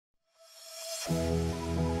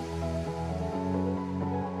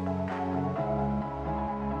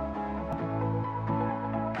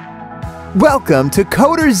Welcome to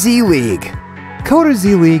CoderZ League!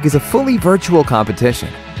 CoderZ League is a fully virtual competition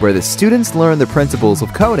where the students learn the principles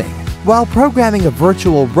of coding while programming a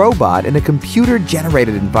virtual robot in a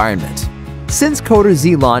computer-generated environment. Since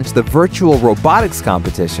CoderZ launched the virtual robotics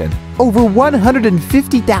competition, over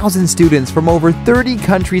 150,000 students from over 30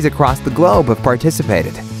 countries across the globe have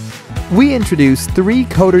participated. We introduced 3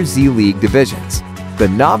 CoderZ League divisions: the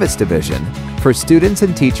Novice Division, for students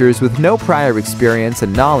and teachers with no prior experience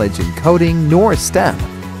and knowledge in coding nor STEM.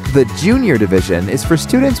 The Junior Division is for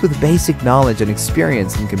students with basic knowledge and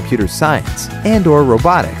experience in computer science and/or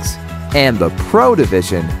robotics. And the Pro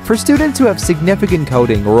Division for students who have significant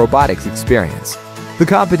coding or robotics experience. The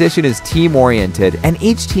competition is team-oriented and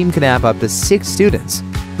each team can have up to 6 students.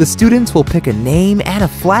 The students will pick a name and a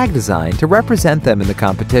flag design to represent them in the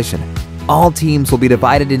competition. All teams will be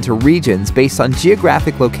divided into regions based on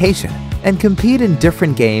geographic location and compete in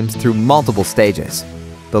different games through multiple stages.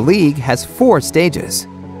 The league has 4 stages.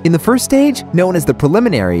 In the first stage, known as the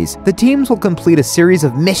preliminaries, the teams will complete a series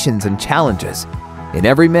of missions and challenges. In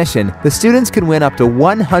every mission, the students can win up to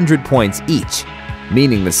 100 points each,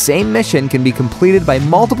 meaning the same mission can be completed by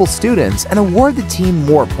multiple students and award the team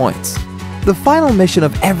more points. The final mission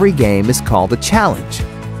of every game is called a challenge.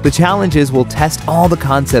 The challenges will test all the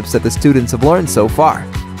concepts that the students have learned so far.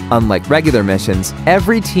 Unlike regular missions,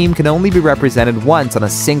 every team can only be represented once on a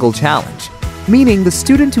single challenge, meaning the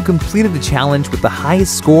student who completed the challenge with the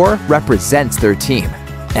highest score represents their team.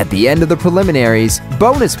 At the end of the preliminaries,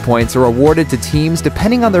 bonus points are awarded to teams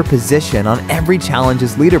depending on their position on every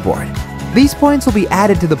challenge's leaderboard. These points will be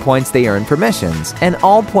added to the points they earn for missions, and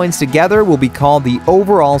all points together will be called the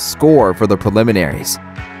overall score for the preliminaries.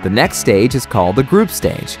 The next stage is called the group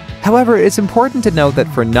stage. However, it's important to note that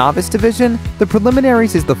for Novice Division, the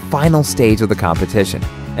preliminaries is the final stage of the competition,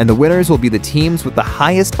 and the winners will be the teams with the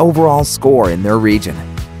highest overall score in their region.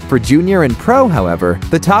 For Junior and Pro, however,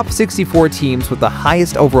 the top 64 teams with the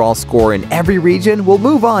highest overall score in every region will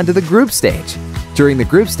move on to the group stage. During the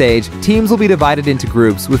group stage, teams will be divided into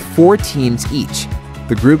groups with 4 teams each.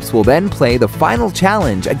 The groups will then play the final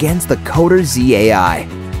challenge against the CoderZ AI.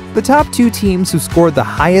 The top 2 teams who scored the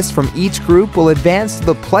highest from each group will advance to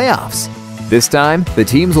the playoffs. This time, the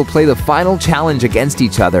teams will play the final challenge against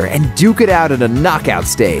each other and duke it out in a knockout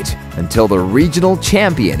stage until the regional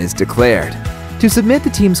champion is declared. To submit the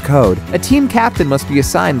team's code, a team captain must be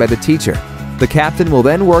assigned by the teacher. The captain will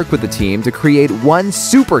then work with the team to create one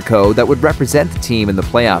super code that would represent the team in the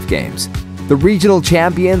playoff games. The regional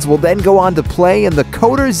champions will then go on to play in the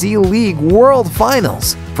CoderZ League World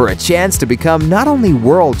Finals for a chance to become not only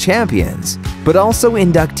world champions, but also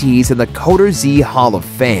inductees in the CoderZ Hall of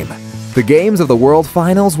Fame. The games of the World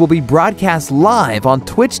Finals will be broadcast live on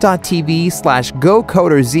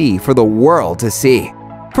twitch.tv/GoCoderZ for the world to see.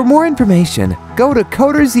 For more information, go to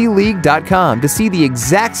CoderZLeague.com to see the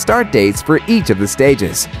exact start dates for each of the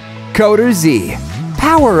stages. CoderZ,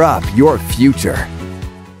 power up your future.